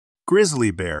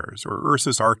Grizzly bears, or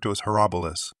Ursus arctos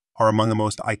horribilis, are among the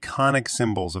most iconic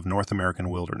symbols of North American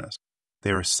wilderness.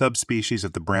 They are a subspecies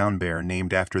of the brown bear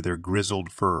named after their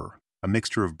grizzled fur, a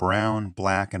mixture of brown,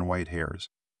 black, and white hairs.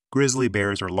 Grizzly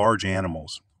bears are large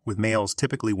animals, with males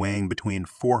typically weighing between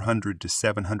 400 to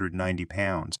 790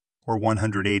 pounds, or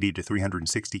 180 to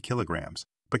 360 kilograms,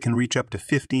 but can reach up to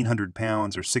 1,500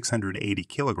 pounds or 680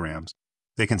 kilograms.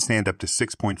 They can stand up to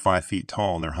 6.5 feet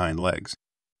tall on their hind legs.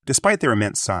 Despite their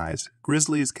immense size,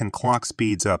 grizzlies can clock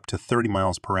speeds up to 30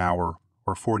 miles per hour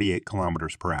or 48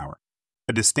 kilometers per hour.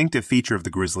 A distinctive feature of the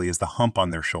grizzly is the hump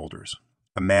on their shoulders,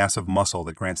 a mass of muscle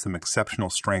that grants them exceptional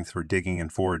strength for digging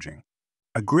and foraging.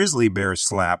 A grizzly bear's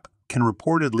slap can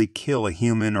reportedly kill a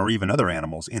human or even other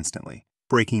animals instantly,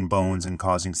 breaking bones and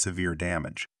causing severe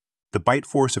damage. The bite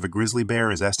force of a grizzly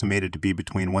bear is estimated to be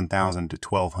between 1,000 to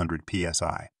 1,200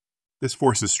 psi. This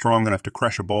force is strong enough to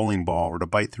crush a bowling ball or to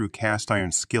bite through cast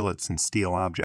iron skillets and steel objects.